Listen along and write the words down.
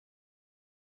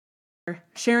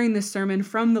Sharing this sermon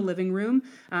from the living room.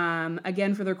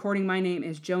 Again, for the recording, my name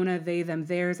is Jonah, they, them,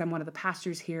 theirs. I'm one of the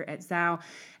pastors here at Zao,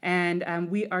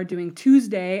 and we are doing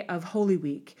Tuesday of Holy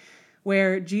Week,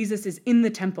 where Jesus is in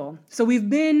the temple. So we've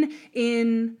been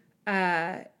in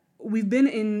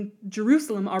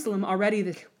Jerusalem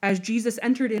already as Jesus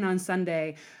entered in on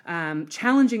Sunday,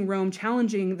 challenging Rome,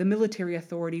 challenging the military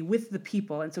authority with the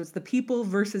people. And so it's the people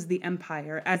versus the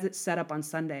empire as it's set up on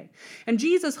Sunday. And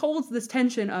Jesus holds this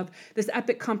tension of this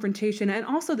epic confrontation and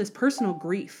also this personal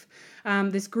grief.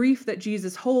 This grief that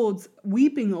Jesus holds,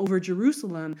 weeping over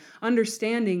Jerusalem,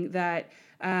 understanding that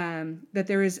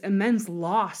there is immense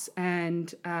loss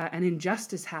and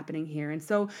injustice happening here. And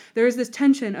so there is this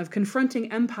tension of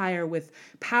confronting empire with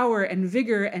power and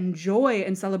vigor and joy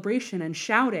and celebration and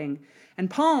shouting and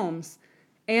palms,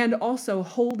 and also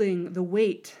holding the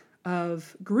weight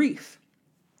of grief.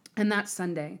 And that's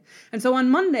Sunday. And so on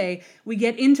Monday, we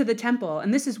get into the temple,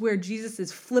 and this is where Jesus is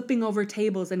flipping over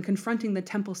tables and confronting the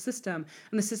temple system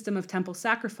and the system of temple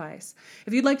sacrifice.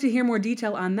 If you'd like to hear more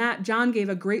detail on that, John gave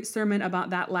a great sermon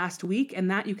about that last week,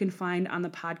 and that you can find on the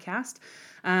podcast.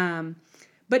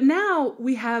 But now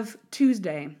we have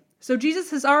Tuesday. So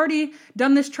Jesus has already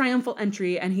done this triumphal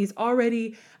entry, and he's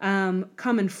already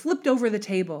come and flipped over the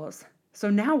tables. So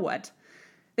now what?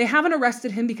 They haven't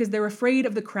arrested him because they're afraid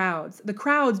of the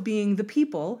crowds being the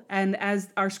people. And as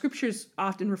our scriptures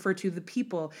often refer to the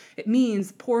people, it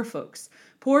means poor folks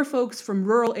from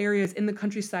rural areas in the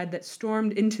countryside that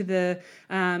stormed into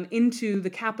the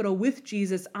capital with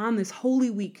Jesus on this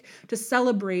Holy Week to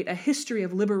celebrate a history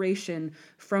of liberation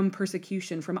from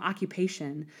persecution, from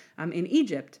occupation in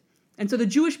Egypt. And so the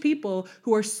Jewish people,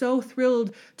 who are so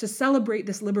thrilled to celebrate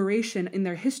this liberation in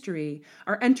their history,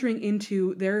 are entering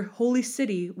into their holy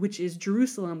city, which is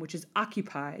Jerusalem, which is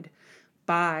occupied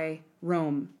by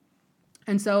Rome.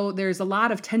 And so there's a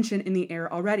lot of tension in the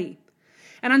air already.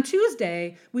 And on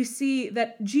Tuesday, we see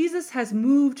that Jesus has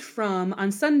moved from,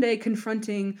 on Sunday,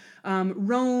 confronting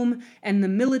Rome and the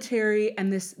military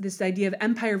and this idea of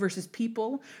empire versus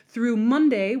people, through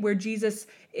Monday, where Jesus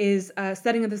is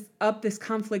setting up this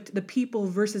conflict, the people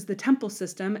versus the temple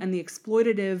system and the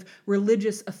exploitative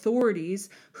religious authorities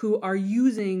who are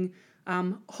using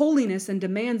holiness and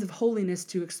demands of holiness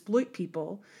to exploit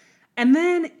people. And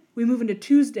then we move into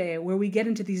Tuesday, where we get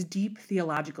into these deep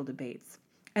theological debates.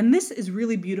 And this is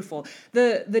really beautiful.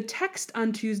 The text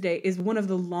on Tuesday is one of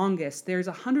the longest. There's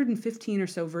 115 or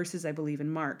so verses, I believe, in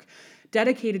Mark,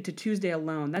 dedicated to Tuesday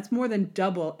alone. That's more than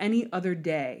double any other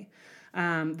day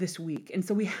this week. And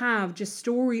so we have just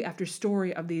story after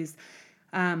story of these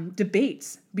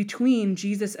debates between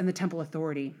Jesus and the temple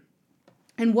authority.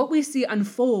 And what we see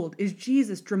unfold is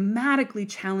Jesus dramatically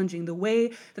challenging the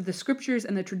way that the scriptures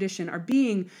and the tradition are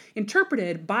being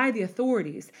interpreted by the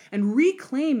authorities and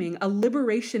reclaiming a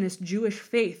liberationist Jewish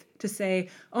faith to say,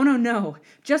 oh, no,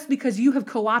 just because you have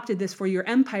co-opted this for your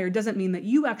empire doesn't mean that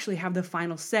you actually have the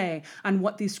final say on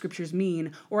what these scriptures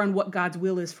mean or on what God's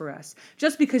will is for us.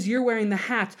 Just because you're wearing the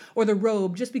hat or the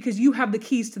robe, just because you have the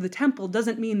keys to the temple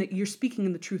doesn't mean that you're speaking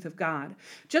in the truth of God.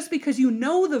 Just because you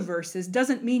know the verses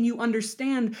doesn't mean you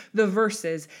understand the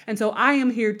verses. And so I am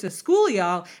here to school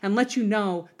y'all and let you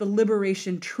know the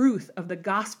liberation truth of the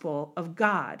gospel of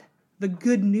God. The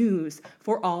good news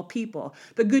for all people,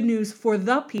 the good news for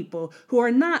the people who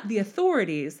are not the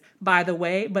authorities, by the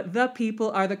way, but the people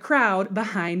are the crowd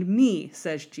behind me,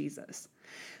 says Jesus.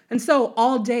 And so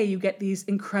all day you get these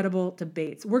incredible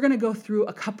debates. We're going to go through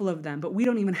a couple of them, but we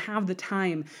don't even have the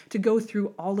time to go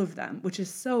through all of them, which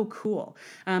is so cool.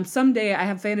 Someday I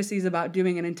have fantasies about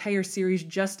doing an entire series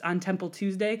just on Temple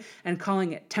Tuesday and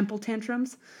calling it Temple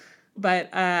Tantrums, but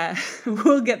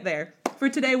we'll get there. For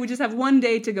today, we just have one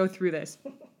day to go through this.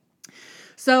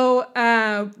 So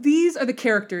these are the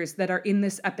characters that are in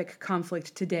this epic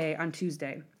conflict today on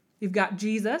Tuesday. You've got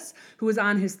Jesus, who is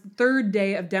on his third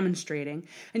day of demonstrating,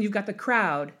 and you've got the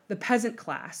crowd, the peasant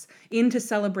class, in to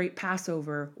celebrate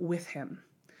Passover with him.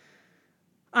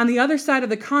 On the other side of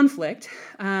the conflict,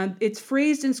 it's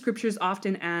phrased in scriptures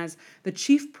often as the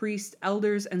chief priests,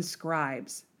 elders, and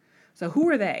scribes. So who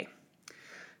are they?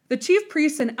 The chief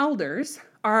priests and elders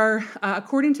are,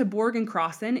 according to Borg and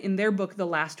Crossan in their book, The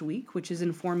Last Week, which is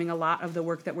informing a lot of the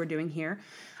work that we're doing here,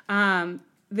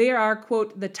 they are,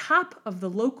 quote, the top of the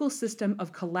local system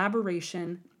of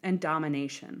collaboration and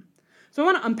domination. So I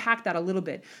want to unpack that a little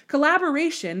bit.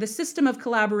 Collaboration, the system of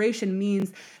collaboration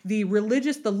means the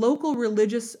local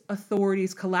religious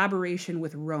authorities' collaboration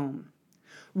with Rome.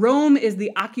 Rome is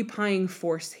the occupying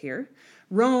force here.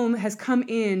 Rome has come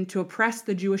in to oppress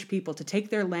the Jewish people, to take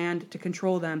their land, to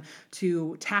control them,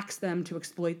 to tax them, to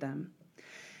exploit them.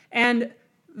 And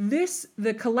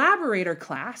The collaborator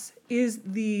class is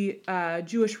the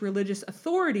Jewish religious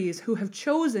authorities who have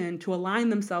chosen to align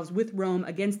themselves with Rome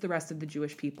against the rest of the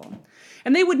Jewish people.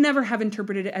 And they would never have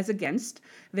interpreted it as against.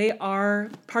 They are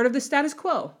part of the status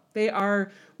quo. They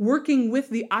are working with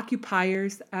the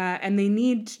occupiers, and they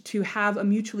need to have a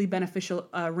mutually beneficial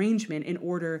arrangement in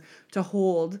order to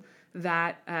hold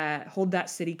that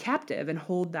city captive and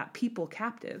hold that people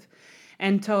captive.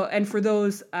 And for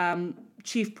those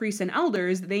chief priests and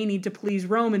elders, they need to please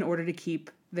Rome in order to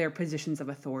keep their positions of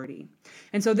authority.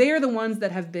 And so they are the ones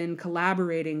that have been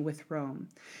collaborating with Rome.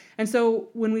 And so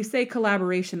when we say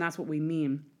collaboration, that's what we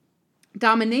mean.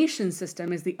 Domination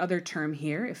system is the other term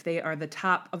here, if they are the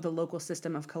top of the local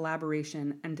system of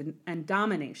collaboration and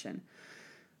domination.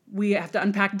 We have to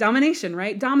unpack domination,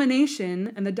 right?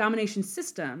 Domination and the domination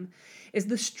system is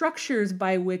the structures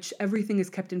by which everything is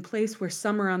kept in place, where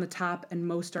some are on the top and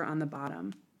most are on the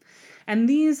bottom. And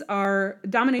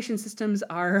domination systems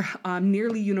are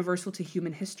nearly universal to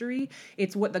human history.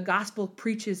 It's what the gospel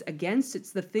preaches against.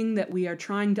 It's the thing that we are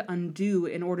trying to undo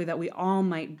in order that we all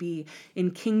might be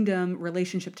in kingdom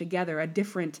relationship together, a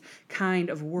different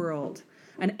kind of world,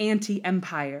 an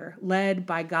anti-empire led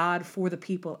by God for the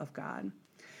people of God.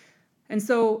 And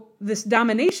so this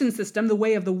domination system, the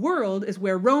way of the world, is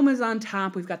where Rome is on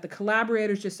top. We've got the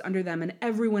collaborators just under them, and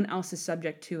everyone else is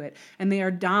subject to it. And they are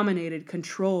dominated,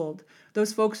 controlled.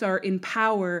 Those folks are in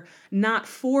power, not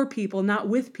for people, not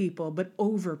with people, but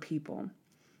over people.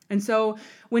 And so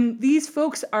when these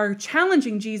folks are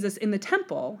challenging Jesus in the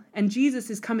temple, and Jesus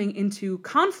is coming into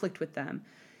conflict with them,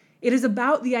 it is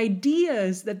about the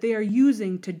ideas that they are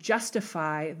using to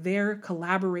justify their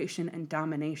collaboration and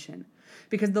domination.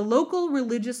 Because the local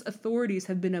religious authorities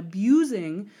have been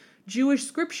abusing Jewish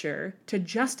scripture to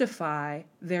justify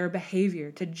their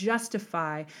behavior, to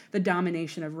justify the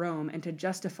domination of Rome, and to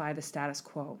justify the status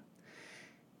quo.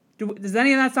 Does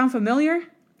any of that sound familiar?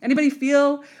 Anybody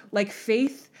feel like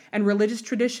faith and religious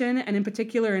tradition, and in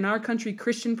particular in our country,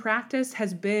 Christian practice,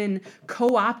 has been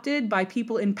co-opted by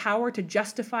people in power to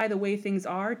justify the way things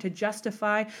are, to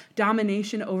justify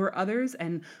domination over others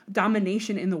and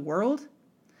domination in the world?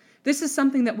 This is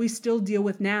something that we still deal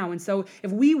with now. And so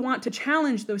if we want to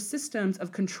challenge those systems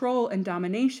of control and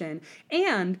domination,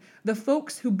 and the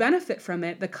folks who benefit from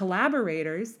it, the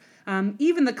collaborators,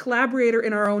 even the collaborator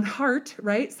in our own heart,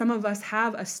 right? Some of us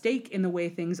have a stake in the way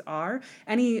things are.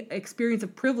 Any experience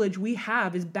of privilege we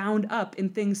have is bound up in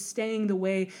things staying the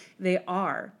way they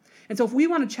are. And so if we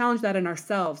want to challenge that in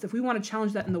ourselves, if we want to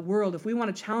challenge that in the world, if we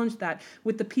want to challenge that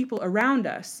with the people around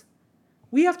us,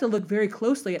 we have to look very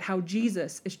closely at how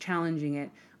Jesus is challenging it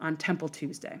on Temple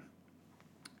Tuesday.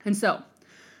 And so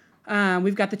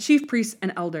we've got the chief priests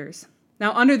and elders.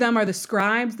 Now, under them are the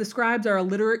scribes. The scribes are a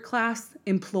literate class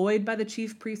employed by the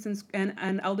chief priests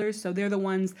and elders. So they're the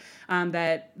ones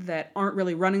that aren't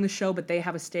really running the show, but they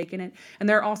have a stake in it. And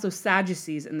there are also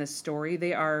Sadducees in this story.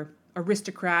 They are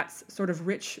aristocrats, sort of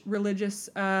rich religious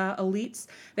elites.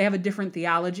 They have a different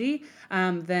theology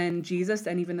than Jesus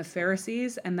and even the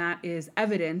Pharisees, and that is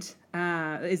evidence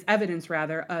of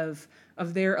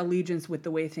their allegiance with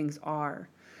the way things are.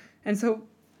 And so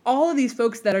all of these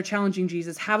folks that are challenging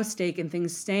Jesus have a stake in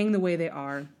things staying the way they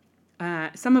are.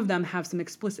 Some of them have some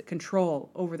explicit control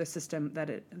over the system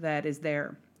that is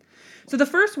there. So the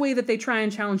first way that they try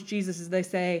and challenge Jesus is they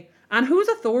say, on whose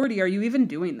authority are you even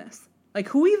doing this? Like,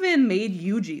 who even made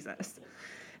you Jesus?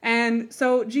 And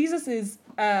so Jesus is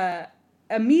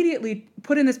immediately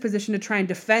put in this position to try and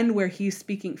defend where he's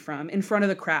speaking from in front of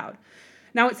the crowd.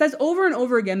 Now, it says over and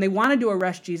over again, they wanted to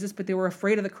arrest Jesus, but they were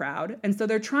afraid of the crowd. And so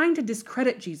they're trying to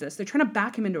discredit Jesus. They're trying to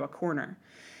back him into a corner.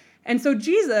 And so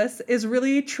Jesus is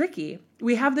really tricky.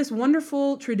 We have this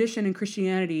wonderful tradition in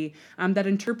Christianity that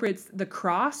interprets the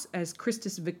cross as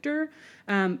Christus Victor,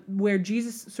 where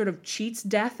Jesus sort of cheats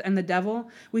death and the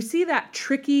devil. We see that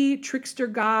tricky trickster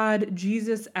God,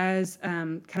 Jesus, as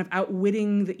kind of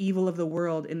outwitting the evil of the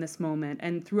world in this moment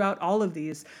and throughout all of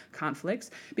these conflicts,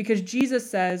 because Jesus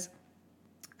says,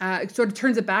 sort of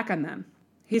turns it back on them.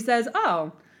 He says,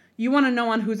 oh, you want to know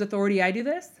on whose authority I do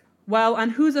this? Well, on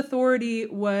whose authority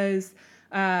was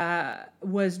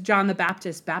John the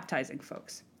Baptist baptizing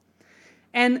folks?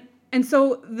 And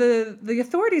so the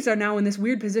authorities are now in this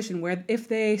weird position where if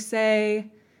they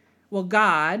say, well,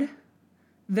 God,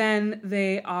 then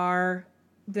they're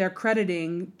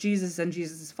crediting Jesus and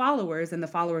Jesus' followers and the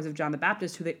followers of John the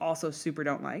Baptist, who they also super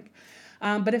don't like.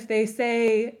 But if they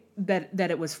say that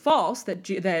it was false, that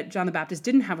John the Baptist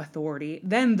didn't have authority,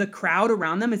 then the crowd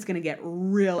around them is going to get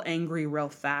real angry real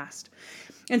fast.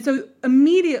 And so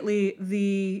immediately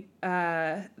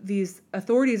these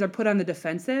authorities are put on the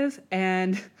defensive,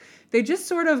 and they just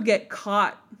sort of get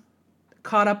caught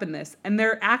up in this. And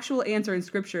their actual answer in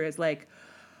scripture is like,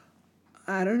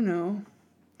 I don't know.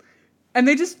 And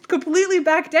they just completely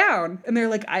back down. And they're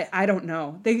like, I don't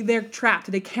know. They're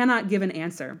trapped. They cannot give an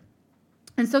answer.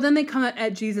 And so then they come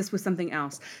at Jesus with something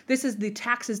else. This is the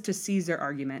taxes to Caesar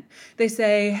argument. They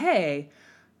say, hey,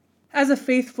 as a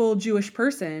faithful Jewish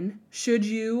person, should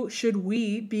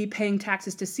we be paying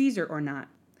taxes to Caesar or not?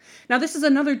 Now, this is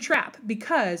another trap,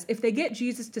 because if they get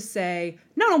Jesus to say,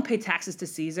 no, don't pay taxes to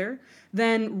Caesar,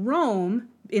 then Rome,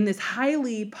 in this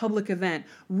highly public event,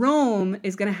 Rome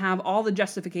is going to have all the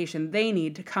justification they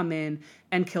need to come in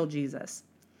and kill Jesus.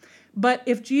 But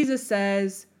if Jesus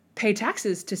says, pay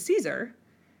taxes to Caesar,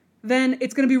 then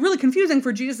it's going to be really confusing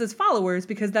for Jesus' followers,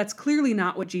 because that's clearly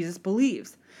not what Jesus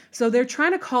believes. So they're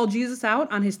trying to call Jesus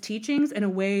out on his teachings in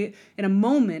a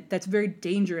moment that's very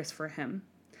dangerous for him.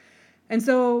 And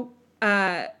so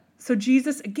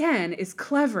Jesus, again, is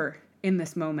clever in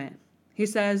this moment. He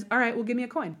says, all right, well, give me a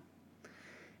coin.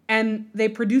 And they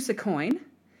produce a coin,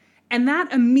 and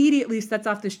that immediately sets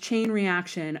off this chain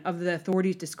reaction of the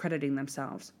authorities discrediting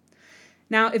themselves.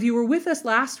 Now, if you were with us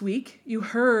last week, you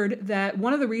heard that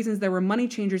one of the reasons there were money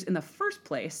changers in the first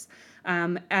place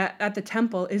at the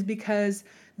temple is because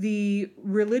the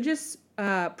religious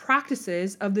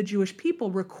practices of the Jewish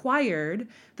people required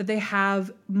that they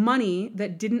have money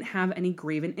that didn't have any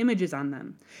graven images on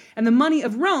them. And the money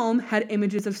of Rome had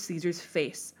images of Caesar's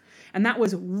face. And that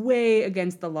was way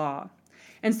against the law.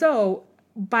 And so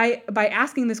by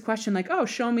asking this question, like, oh,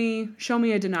 show me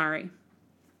a denarius,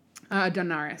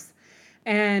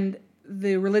 and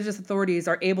the religious authorities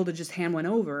are able to just hand one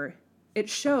over, it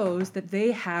shows that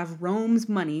they have Rome's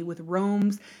money with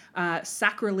Rome's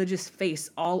sacrilegious face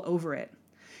all over it.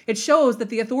 It shows that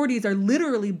the authorities are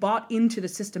literally bought into the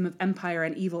system of empire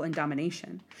and evil and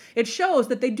domination. It shows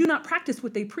that they do not practice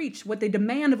what they preach, what they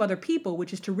demand of other people,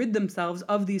 which is to rid themselves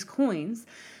of these coins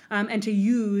and to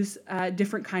use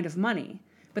different kind of money,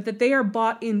 but that they are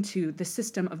bought into the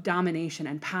system of domination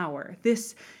and power.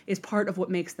 This is part of what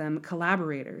makes them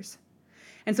collaborators.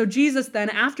 And so Jesus then,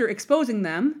 after exposing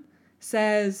them,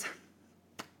 says,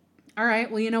 all right,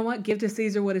 well, you know what? Give to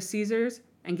Caesar what is Caesar's,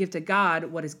 and give to God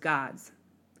what is God's.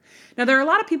 Now, there are a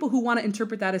lot of people who want to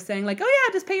interpret that as saying, like, oh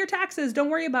yeah, just pay your taxes, don't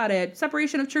worry about it.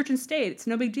 Separation of church and state, it's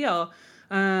no big deal.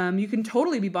 You can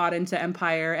totally be bought into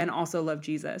empire and also love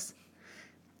Jesus.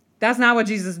 That's not what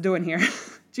Jesus is doing here.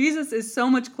 Jesus is so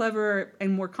much cleverer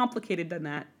and more complicated than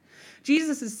that.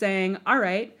 Jesus is saying, all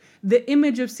right, the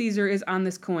image of Caesar is on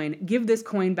this coin. Give this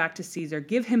coin back to Caesar.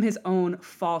 Give him his own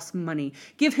false money.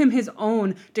 Give him his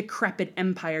own decrepit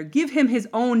empire. Give him his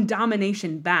own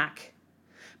domination back.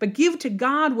 But give to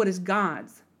God what is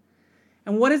God's.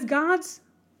 And what is God's?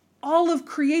 All of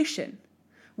creation.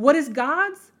 What is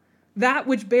God's? That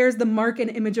which bears the mark and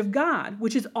image of God,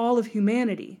 which is all of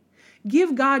humanity.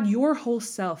 Give God your whole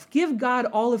self. Give God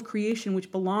all of creation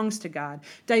which belongs to God.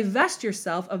 Divest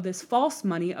yourself of this false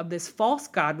money, of this false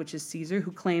God, which is Caesar,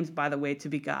 who claims, by the way, to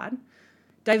be God.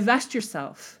 Divest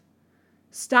yourself.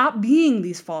 Stop being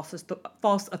these false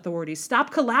authorities. Stop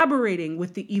collaborating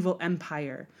with the evil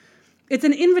empire. It's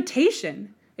an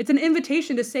invitation. It's an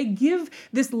invitation to say, give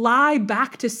this lie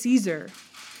back to Caesar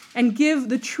and give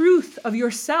the truth of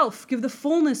yourself, give the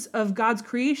fullness of God's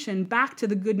creation back to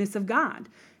the goodness of God.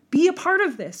 Be a part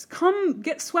of this. Come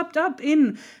get swept up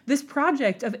in this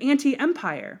project of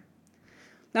anti-empire.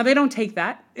 Now, they don't take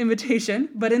that invitation,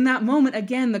 but in that moment,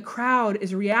 again, the crowd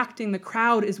is reacting. The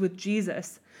crowd is with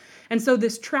Jesus. And so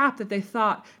this trap that they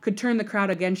thought could turn the crowd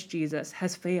against Jesus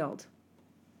has failed.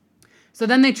 So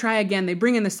then they try again. They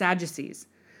bring in the Sadducees.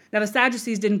 Now, the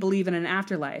Sadducees didn't believe in an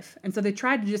afterlife, and so they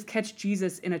tried to just catch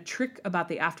Jesus in a trick about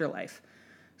the afterlife.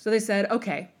 So they said,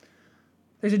 okay,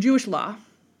 there's a Jewish law.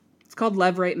 It's called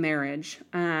levirate marriage.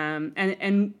 And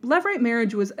levirate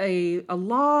marriage was a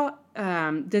law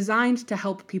designed to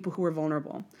help people who were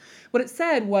vulnerable. What it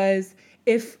said was,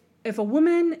 if a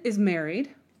woman is married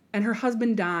and her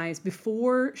husband dies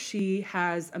before she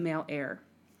has a male heir,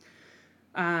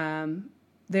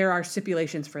 there are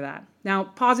stipulations for that. Now,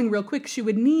 pausing real quick, she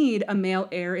would need a male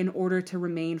heir in order to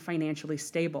remain financially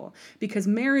stable, because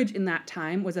marriage in that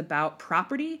time was about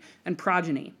property and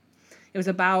progeny. It was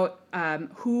about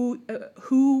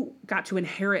who got to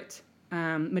inherit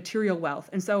material wealth.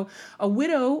 And so a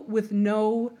widow with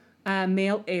no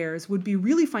male heirs would be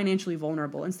really financially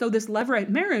vulnerable. And so this levirate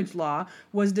marriage law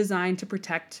was designed to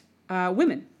protect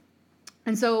women.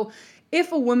 And so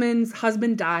if a woman's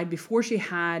husband died before she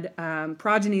had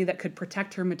progeny that could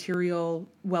protect her material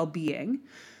well-being,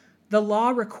 the law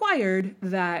required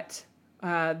that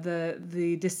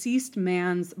the deceased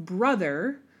man's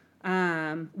brother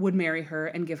would marry her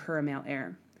and give her a male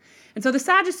heir. And so the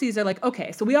Sadducees are like,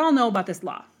 okay, so we all know about this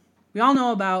law. We all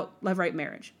know about levirate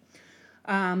marriage.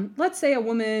 Let's say a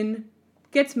woman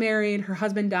gets married, her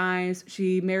husband dies,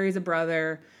 she marries a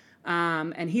brother,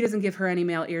 and he doesn't give her any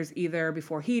male heirs either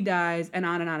before he dies, and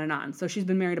on and on and on. So she's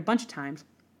been married a bunch of times.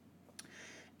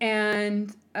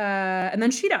 And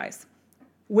then she dies.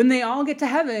 When they all get to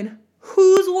heaven,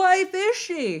 whose wife is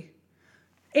she?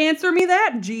 Answer me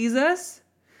that, Jesus.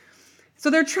 So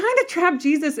they're trying to trap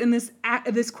Jesus in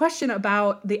this question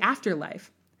about the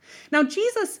afterlife. Now,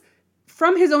 Jesus,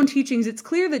 from his own teachings, it's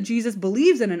clear that Jesus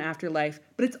believes in an afterlife,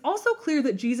 but it's also clear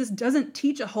that Jesus doesn't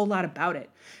teach a whole lot about it,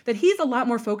 that he's a lot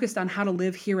more focused on how to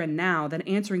live here and now than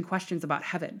answering questions about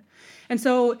heaven. And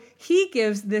so he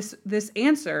gives this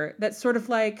answer that's sort of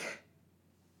like,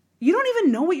 you don't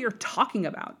even know what you're talking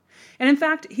about. And in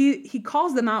fact, he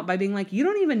calls them out by being like, you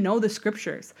don't even know the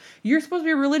scriptures. You're supposed to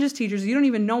be religious teachers. You don't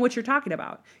even know what you're talking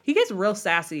about. He gets real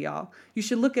sassy, y'all. You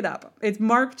should look it up. It's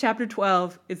Mark chapter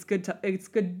 12. It's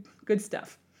good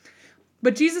stuff.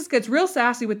 But Jesus gets real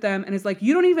sassy with them and is like,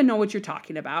 you don't even know what you're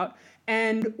talking about.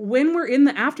 And when we're in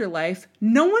the afterlife,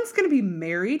 no one's going to be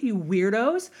married, you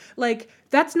weirdos. Like,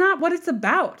 that's not what it's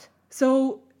about.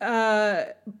 So,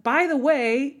 by the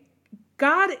way,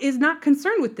 God is not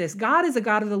concerned with this. God is a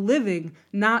God of the living,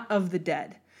 not of the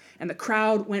dead. And the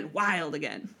crowd went wild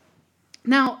again.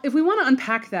 Now, if we want to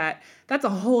unpack that, that's a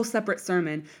whole separate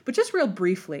sermon. But just real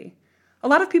briefly, a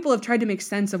lot of people have tried to make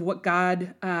sense of what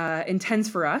God intends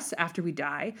for us after we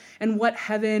die and what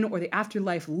heaven or the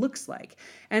afterlife looks like.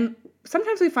 And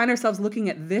sometimes we find ourselves looking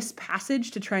at this passage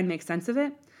to try and make sense of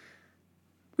it.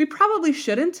 We probably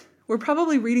shouldn't. We're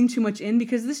probably reading too much in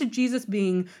because this is Jesus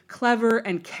being clever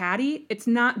and catty. It's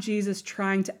not Jesus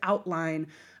trying to outline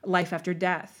life after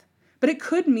death. But it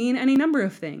could mean any number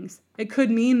of things. It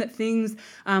could mean that things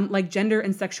like gender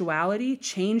and sexuality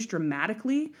change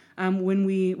dramatically when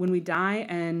we die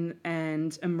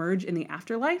and emerge in the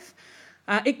afterlife.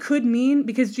 It could mean,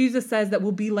 because Jesus says that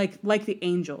we'll be like the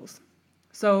angels.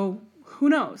 So who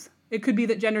knows? It could be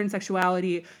that gender and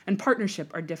sexuality and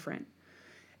partnership are different.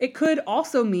 It could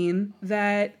also mean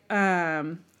that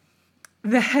that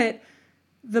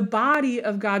the body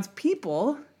of God's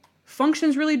people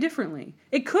functions really differently.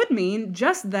 It could mean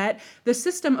just that the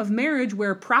system of marriage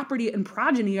where property and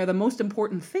progeny are the most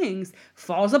important things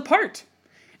falls apart.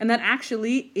 And that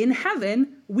actually in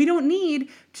heaven, we don't need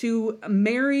to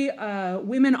marry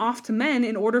women off to men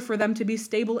in order for them to be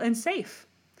stable and safe.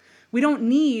 We don't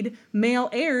need male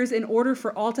heirs in order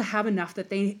for all to have enough that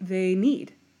they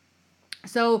need.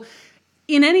 So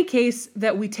in any case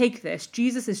that we take this,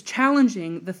 Jesus is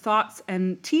challenging the thoughts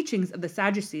and teachings of the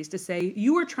Sadducees to say,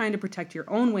 you are trying to protect your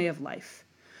own way of life.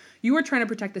 You are trying to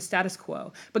protect the status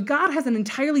quo. But God has an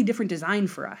entirely different design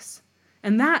for us.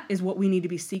 And that is what we need to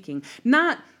be seeking.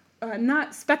 Not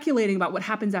speculating about what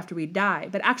happens after we die,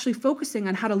 but actually focusing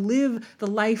on how to live the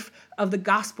life of the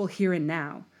gospel here and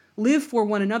now. Live for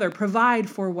one another, provide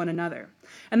for one another.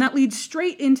 And that leads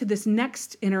straight into this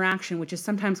next interaction, which is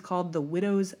sometimes called the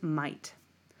widow's mite.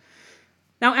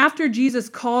 Now, after Jesus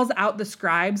calls out the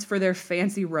scribes for their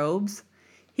fancy robes,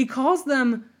 he calls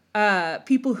them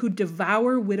people who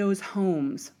devour widows'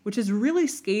 homes, which is really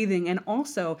scathing and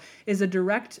also is a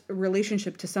direct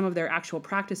relationship to some of their actual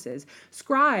practices.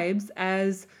 Scribes,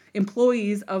 as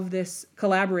employees of this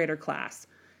collaborator class,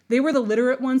 they were the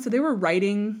literate ones, so they were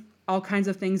writing all kinds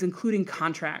of things, including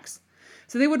contracts.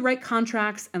 So they would write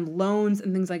contracts and loans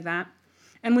and things like that.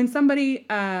 And when somebody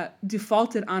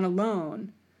defaulted on a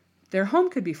loan, their home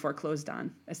could be foreclosed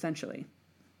on, essentially.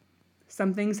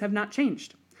 Some things have not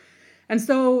changed. And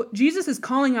so Jesus is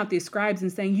calling out these scribes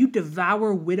and saying, you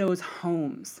devour widows'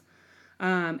 homes,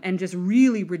 and just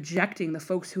really rejecting the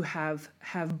folks who have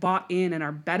bought in and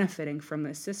are benefiting from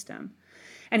this system.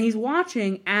 And he's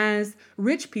watching as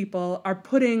rich people are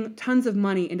putting tons of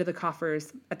money into the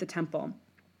coffers at the temple.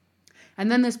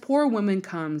 And then this poor woman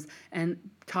comes and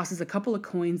tosses a couple of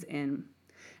coins in.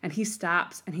 And he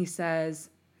stops and he says,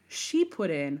 she put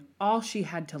in all she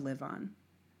had to live on.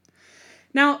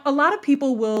 Now, a lot of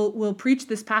people will preach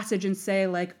this passage and say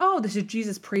like, oh, this is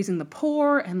Jesus praising the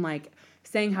poor and like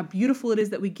saying how beautiful it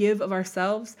is that we give of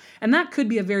ourselves. And that could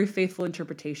be a very faithful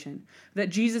interpretation, that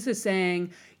Jesus is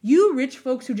saying, you rich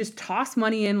folks who just toss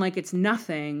money in like it's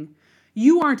nothing,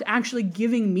 you aren't actually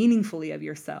giving meaningfully of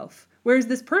yourself. Whereas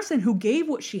this person who gave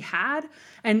what she had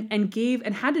and gave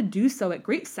and had to do so at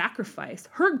great sacrifice,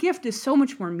 her gift is so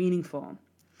much more meaningful.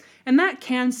 And that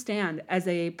can stand as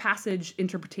a passage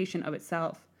interpretation of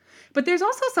itself. But there's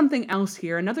also something else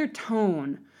here, another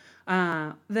tone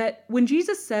that when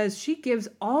Jesus says she gives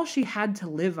all she had to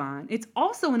live on, it's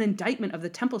also an indictment of the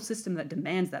temple system that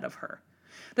demands that of her.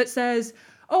 That says,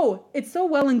 oh, it's so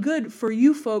well and good for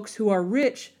you folks who are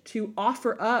rich to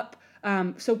offer up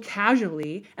so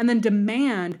casually and then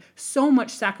demand so much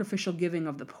sacrificial giving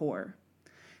of the poor.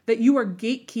 That you are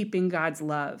gatekeeping God's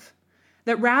love.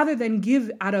 That rather than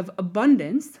give out of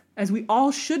abundance, as we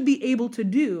all should be able to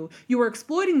do, you are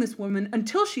exploiting this woman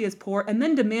until she is poor and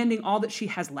then demanding all that she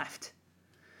has left.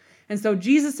 And so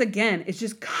Jesus, again, is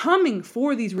just coming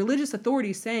for these religious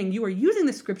authorities saying, you are using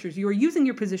the scriptures, you are using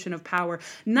your position of power,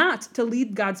 not to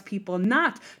lead God's people,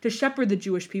 not to shepherd the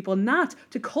Jewish people, not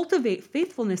to cultivate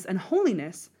faithfulness and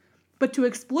holiness, but to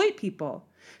exploit people,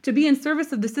 to be in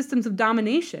service of the systems of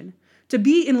domination, to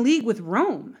be in league with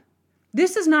Rome.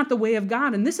 This is not the way of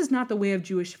God, and this is not the way of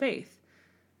Jewish faith.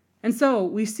 And so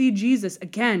we see Jesus,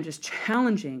 again, just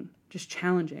challenging.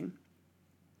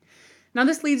 Now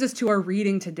this leads us to our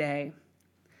reading today.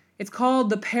 It's called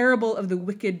The Parable of the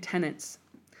Wicked Tenants.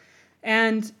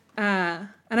 And I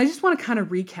just want to kind of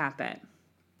recap it.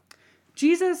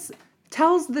 Jesus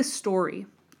tells this story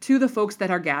to the folks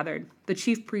that are gathered, the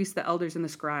chief priests, the elders, and the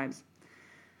scribes.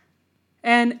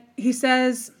 And he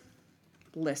says,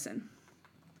 listen,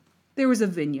 there was a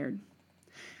vineyard.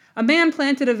 A man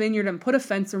planted a vineyard and put a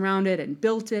fence around it and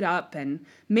built it up and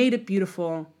made it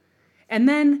beautiful, and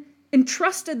then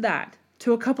entrusted that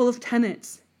to a couple of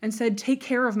tenants and said, take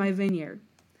care of my vineyard.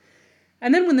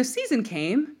 And then when the season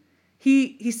came,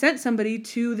 he sent somebody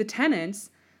to the tenants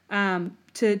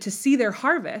to see their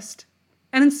harvest.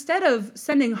 And instead of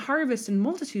sending harvest and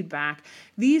multitude back,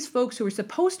 these folks who were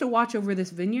supposed to watch over this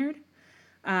vineyard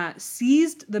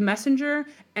seized the messenger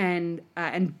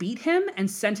and beat him and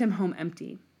sent him home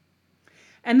empty.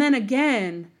 And then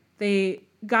again,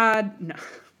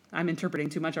 I'm interpreting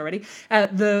too much already.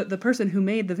 The person who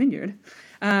made the vineyard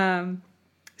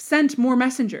sent more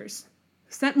messengers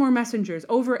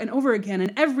over and over again.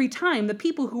 And every time, the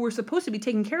people who were supposed to be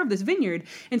taking care of this vineyard,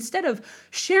 instead of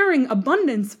sharing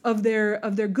abundance of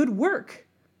their good work,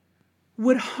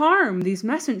 would harm these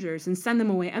messengers and send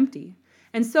them away empty.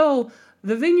 And so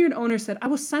the vineyard owner said, I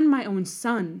will send my own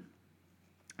son.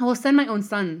 I will send my own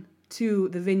son to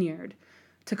the vineyard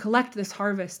to collect this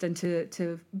harvest and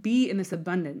to be in this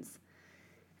abundance.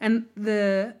 And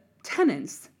the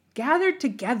tenants gathered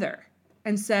together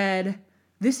and said,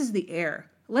 this is the heir.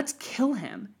 Let's kill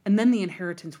him, and then the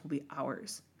inheritance will be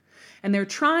ours. And they're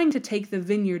trying to take the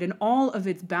vineyard and all of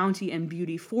its bounty and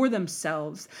beauty for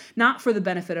themselves, not for the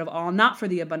benefit of all, not for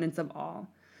the abundance of all,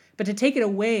 but to take it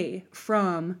away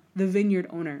from the vineyard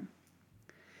owner.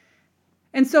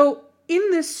 And so in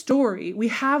this story, we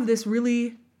have this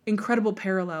really incredible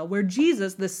parallel where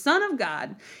Jesus, the Son of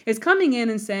God, is coming in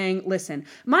and saying, listen,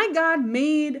 my God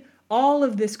made all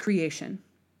of this creation.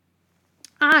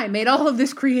 I made all of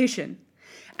this creation.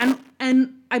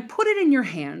 And I put it in your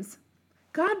hands.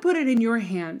 God put it in your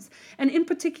hands. And in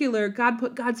particular, God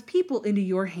put God's people into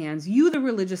your hands, you, the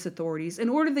religious authorities, in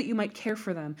order that you might care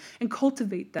for them and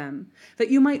cultivate them, that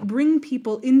you might bring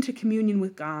people into communion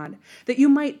with God, that you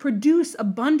might produce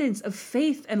abundance of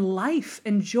faith and life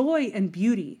and joy and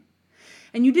beauty.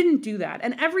 And you didn't do that.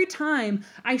 And every time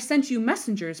I sent you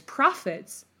messengers,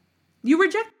 prophets, you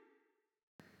rejected.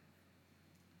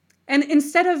 And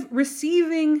instead of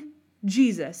receiving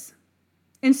Jesus,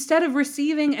 instead of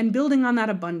receiving and building on that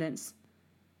abundance,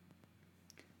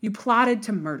 you plotted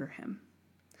to murder him.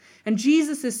 And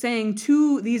Jesus is saying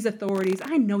to these authorities,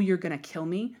 I know you're going to kill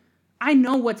me. I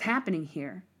know what's happening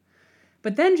here.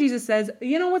 But then Jesus says,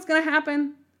 you know what's going to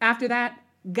happen after that?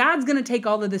 God's going to take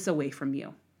all of this away from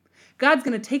you. God's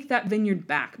going to take that vineyard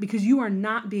back because you are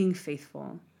not being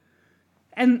faithful.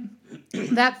 And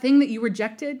that thing that you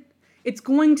rejected, it's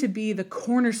going to be the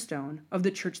cornerstone of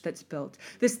the church that's built.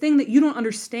 This thing that you don't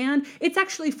understand, it's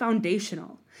actually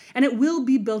foundational. And it will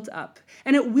be built up.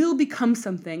 And it will become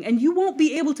something. And you won't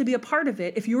be able to be a part of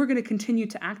it if you are going to continue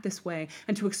to act this way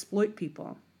and to exploit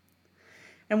people.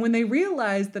 And when they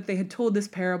realized that they had told this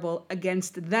parable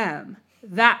against them,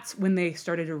 that's when they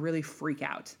started to really freak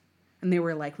out. And they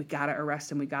were like, we got to arrest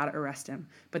him.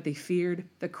 But they feared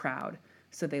the crowd.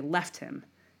 So they left him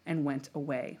and went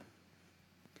away.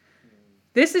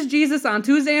 This is Jesus on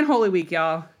Tuesday and Holy Week,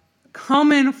 y'all.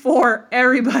 Coming for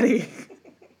everybody.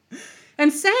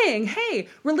 And saying, hey,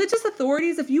 religious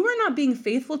authorities, if you are not being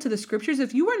faithful to the scriptures,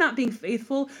 if you are not being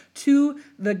faithful to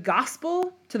the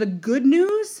gospel, to the good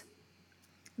news,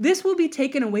 this will be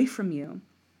taken away from you.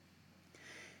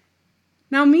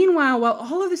 Now, meanwhile, while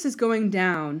all of this is going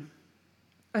down,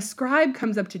 a scribe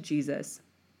comes up to Jesus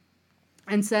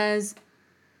and says,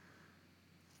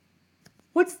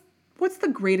 What's the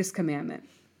greatest commandment?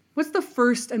 What's the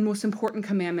first and most important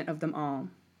commandment of them all?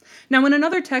 Now, in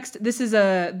another text,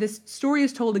 this story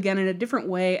is told again in a different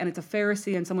way, and it's a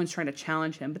Pharisee and someone's trying to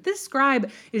challenge him. But this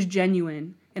scribe is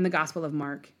genuine in the Gospel of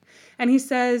Mark. And he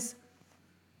says,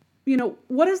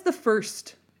 what is the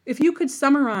first? If you could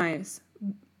summarize,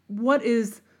 what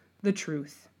is the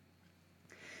truth?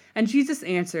 And Jesus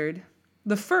answered,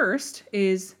 the first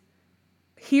is,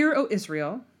 hear, O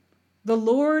Israel, the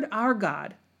Lord our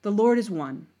God, the Lord is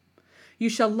one. You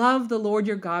shall love the Lord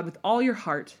your God with all your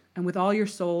heart and with all your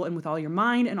soul and with all your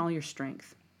mind and all your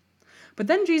strength. But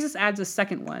then Jesus adds a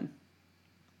second one.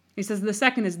 He says, the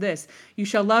second is this, you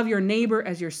shall love your neighbor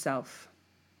as yourself.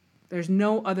 There's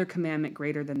no other commandment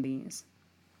greater than these.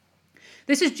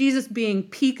 This is Jesus being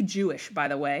peak Jewish, by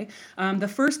the way. The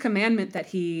first commandment that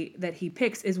he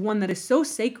picks is one that is so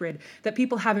sacred that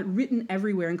people have it written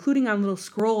everywhere, including on little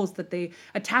scrolls that they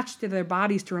attach to their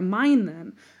bodies to remind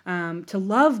them to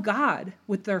love God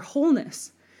with their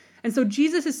wholeness. And so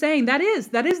Jesus is saying that is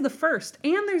the first,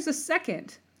 and there's a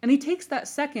second. And he takes that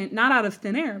second, not out of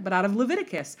thin air, but out of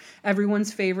Leviticus,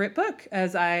 everyone's favorite book,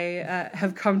 as I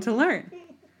have come to learn.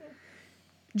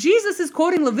 Jesus is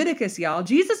quoting Leviticus, y'all.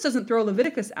 Jesus doesn't throw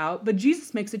Leviticus out, but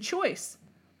Jesus makes a choice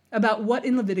about what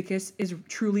in Leviticus is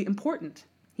truly important.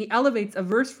 He elevates a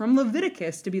verse from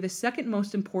Leviticus to be the second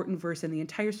most important verse in the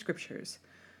entire scriptures.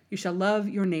 You shall love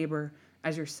your neighbor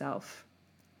as yourself.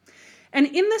 And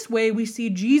in this way, we see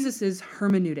Jesus's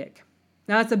hermeneutic.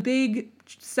 Now, that's a big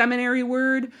seminary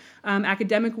word,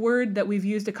 academic word that we've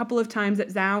used a couple of times at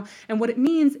Zao. And what it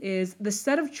means is the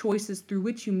set of choices through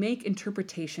which you make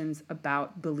interpretations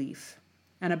about belief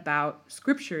and about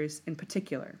scriptures in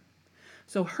particular.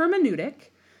 So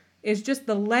hermeneutic is just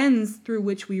the lens through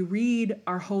which we read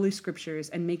our holy scriptures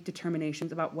and make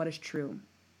determinations about what is true.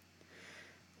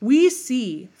 We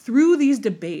see through these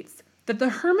debates that the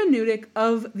hermeneutic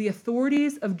of the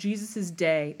authorities of Jesus'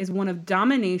 day is one of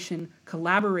domination,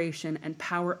 collaboration, and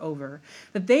power over,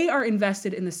 that they are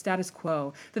invested in the status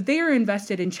quo, that they are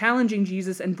invested in challenging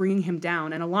Jesus and bringing him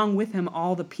down, and along with him,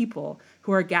 all the people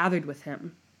who are gathered with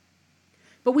him.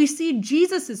 But we see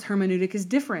Jesus' hermeneutic is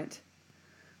different.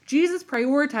 Jesus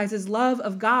prioritizes love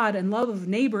of God and love of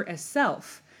neighbor as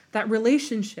self, that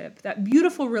relationship, that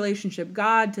beautiful relationship,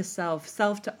 God to self,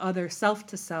 self to other, self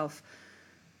to self.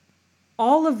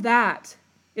 All of that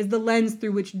is the lens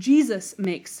through which Jesus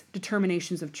makes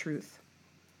determinations of truth.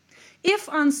 If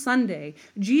on Sunday,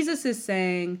 Jesus is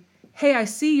saying, hey, I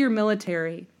see your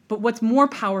military, but what's more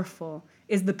powerful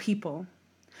is the people.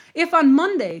 If on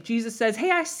Monday, Jesus says,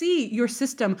 hey, I see your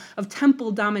system of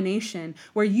temple domination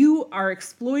where you are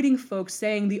exploiting folks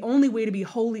saying the only way to be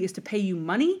holy is to pay you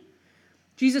money,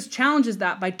 Jesus challenges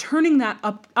that by turning that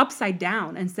upside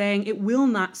down and saying it will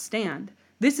not stand.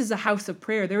 This is a house of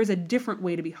prayer. There is a different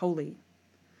way to be holy.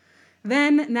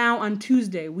 Then now on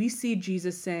Tuesday, we see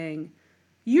Jesus saying,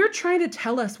 you're trying to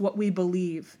tell us what we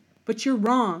believe, but you're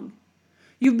wrong.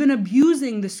 You've been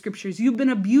abusing the scriptures. You've been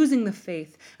abusing the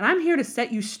faith. And I'm here to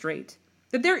set you straight,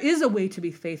 that there is a way to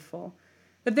be faithful,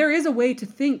 that there is a way to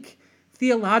think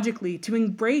theologically, to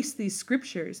embrace these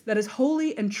scriptures that is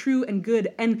holy and true and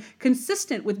good and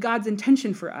consistent with God's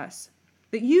intention for us.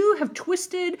 That you have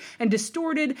twisted and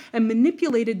distorted and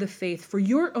manipulated the faith for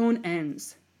your own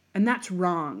ends. And that's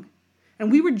wrong. And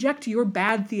we reject your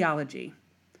bad theology.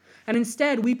 And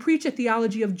instead, we preach a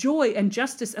theology of joy and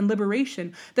justice and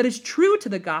liberation that is true to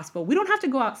the gospel. We don't have to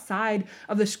go outside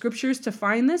of the scriptures to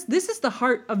find this. This is the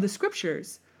heart of the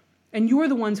scriptures. And you're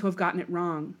the ones who have gotten it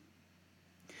wrong.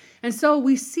 And so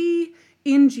we see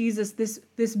in Jesus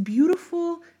this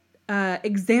beautiful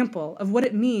example of what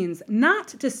it means not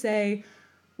to say,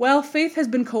 well, faith has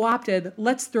been co-opted,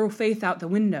 let's throw faith out the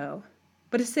window.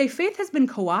 But to say faith has been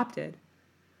co-opted.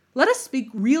 Let us speak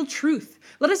real truth.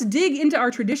 Let us dig into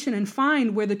our tradition and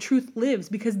find where the truth lives,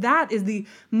 because that is the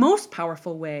most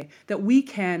powerful way that we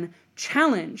can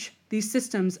challenge these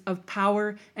systems of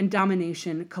power and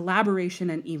domination,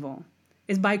 collaboration and evil,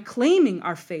 is by claiming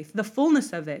our faith, the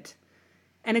fullness of it,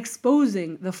 and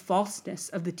exposing the falseness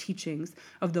of the teachings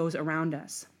of those around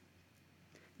us.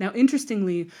 Now,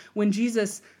 interestingly, when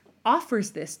Jesus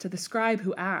offers this to the scribe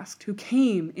who asked, who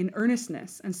came in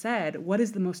earnestness and said, what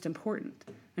is the most important?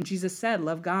 And Jesus said,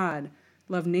 love God,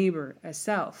 love neighbor as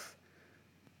self.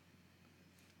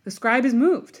 The scribe is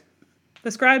moved.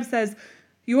 The scribe says,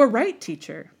 you are right,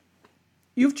 teacher.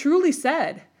 You've truly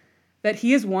said that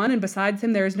he is one and besides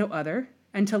him there is no other,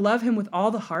 and to love him with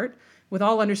all the heart, with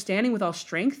all understanding, with all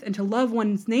strength, and to love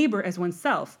one's neighbor as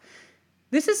oneself.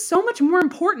 This is so much more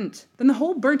important than the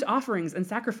whole burnt offerings and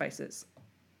sacrifices.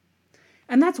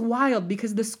 And that's wild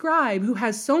because the scribe, who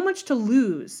has so much to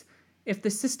lose if the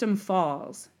system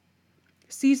falls,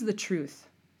 sees the truth,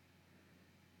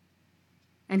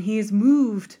 and he is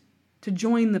moved to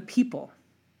join the people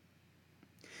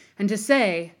and to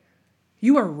say,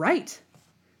 you are right.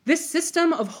 This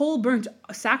system of whole burnt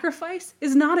sacrifice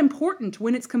is not important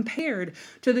when it's compared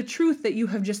to the truth that you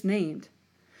have just named.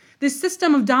 This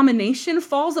system of domination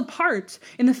falls apart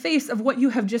in the face of what you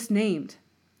have just named.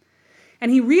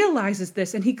 And he realizes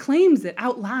this and he claims it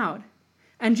out loud.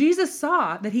 And Jesus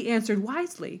saw that he answered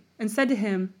wisely and said to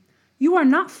him, you are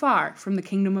not far from the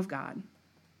kingdom of God.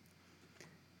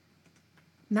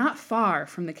 Not far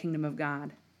from the kingdom of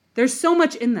God. There's so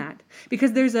much in that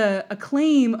because there's a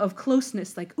claim of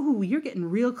closeness, like, ooh, you're getting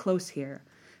real close here,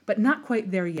 but not quite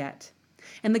there yet.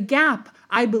 And the gap,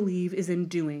 I believe, is in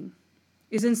doing,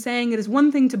 is in saying it is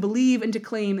one thing to believe and to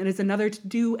claim, and it's another to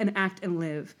do and act and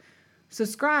live.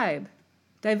 Subscribe,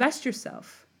 divest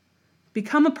yourself,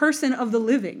 become a person of the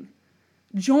living,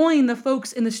 join the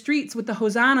folks in the streets with the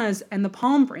hosannas and the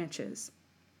palm branches.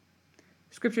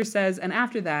 Scripture says, and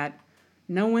after that,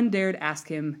 no one dared ask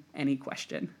him any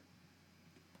question.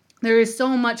 There is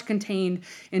so much contained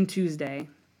in Tuesday.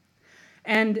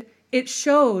 And it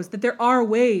shows that there are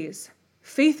ways,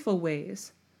 faithful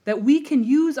ways, that we can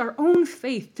use our own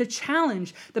faith to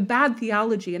challenge the bad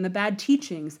theology and the bad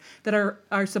teachings that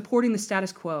are supporting the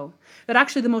status quo. That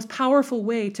actually the most powerful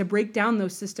way to break down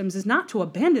those systems is not to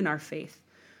abandon our faith.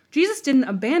 Jesus didn't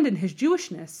abandon his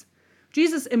Jewishness.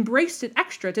 Jesus embraced it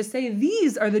extra to say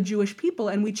these are the Jewish people,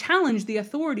 and we challenge the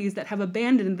authorities that have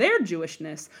abandoned their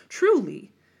Jewishness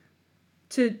truly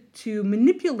to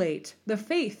manipulate the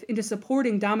faith into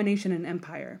supporting domination and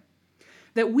empire.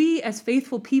 That we as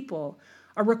faithful people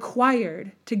are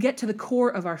required to get to the core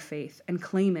of our faith and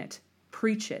claim it,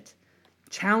 preach it,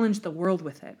 challenge the world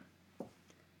with it.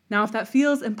 Now, if that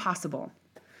feels impossible,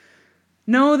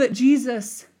 know that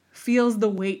Jesus feels the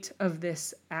weight of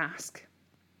this ask.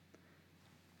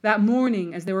 That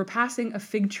morning, as they were passing a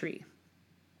fig tree,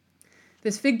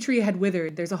 this fig tree had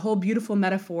withered. There's a whole beautiful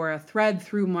metaphor, a thread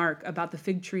through Mark about the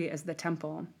fig tree as the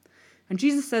temple. And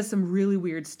Jesus says some really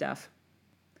weird stuff.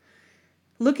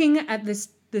 Looking at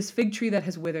this fig tree that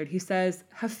has withered, he says,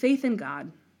 have faith in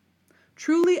God.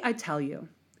 Truly, I tell you,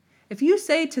 if you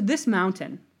say to this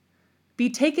mountain, be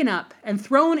taken up and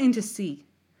thrown into sea,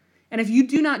 and if you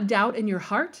do not doubt in your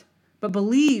heart, but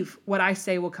believe what I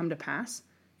say will come to pass,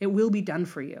 it will be done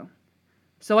for you.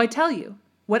 So I tell you,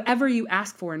 whatever you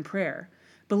ask for in prayer,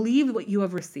 believe what you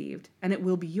have received, and it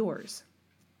will be yours.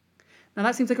 Now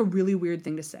that seems like a really weird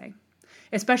thing to say,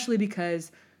 especially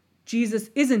because Jesus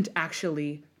isn't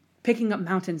actually picking up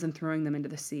mountains and throwing them into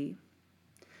the sea.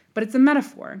 But it's a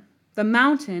metaphor. The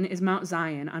mountain is Mount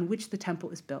Zion, on which the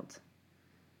temple is built.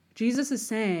 Jesus is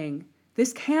saying,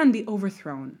 this can be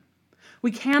overthrown.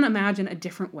 We can imagine a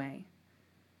different way.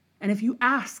 And if you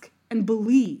ask and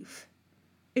believe,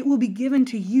 it will be given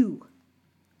to you.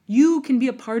 You can be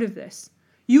a part of this.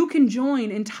 You can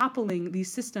join in toppling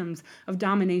these systems of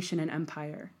domination and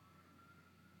empire.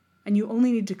 And you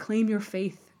only need to claim your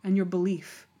faith and your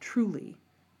belief truly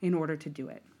in order to do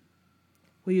it.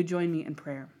 Will you join me in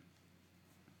prayer?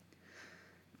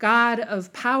 God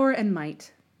of power and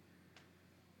might,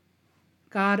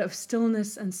 God of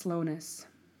stillness and slowness,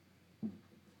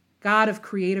 God of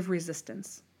creative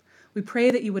resistance, we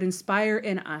pray that you would inspire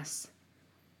in us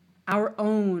our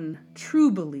own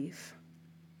true belief,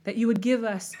 that you would give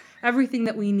us everything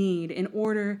that we need in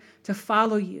order to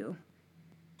follow you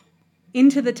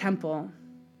into the temple,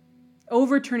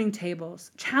 overturning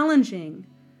tables, challenging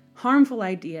harmful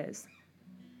ideas,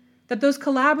 that those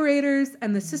collaborators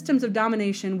and the systems of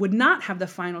domination would not have the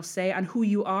final say on who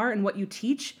you are and what you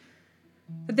teach,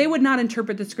 that they would not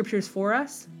interpret the scriptures for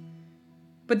us,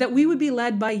 but that we would be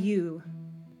led by you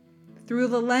through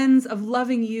the lens of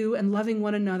loving you and loving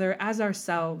one another as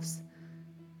ourselves.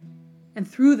 And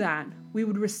through that, we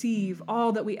would receive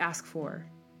all that we ask for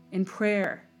in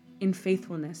prayer, in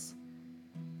faithfulness,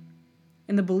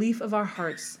 in the belief of our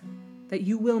hearts that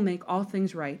you will make all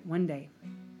things right one day.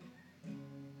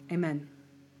 Amen.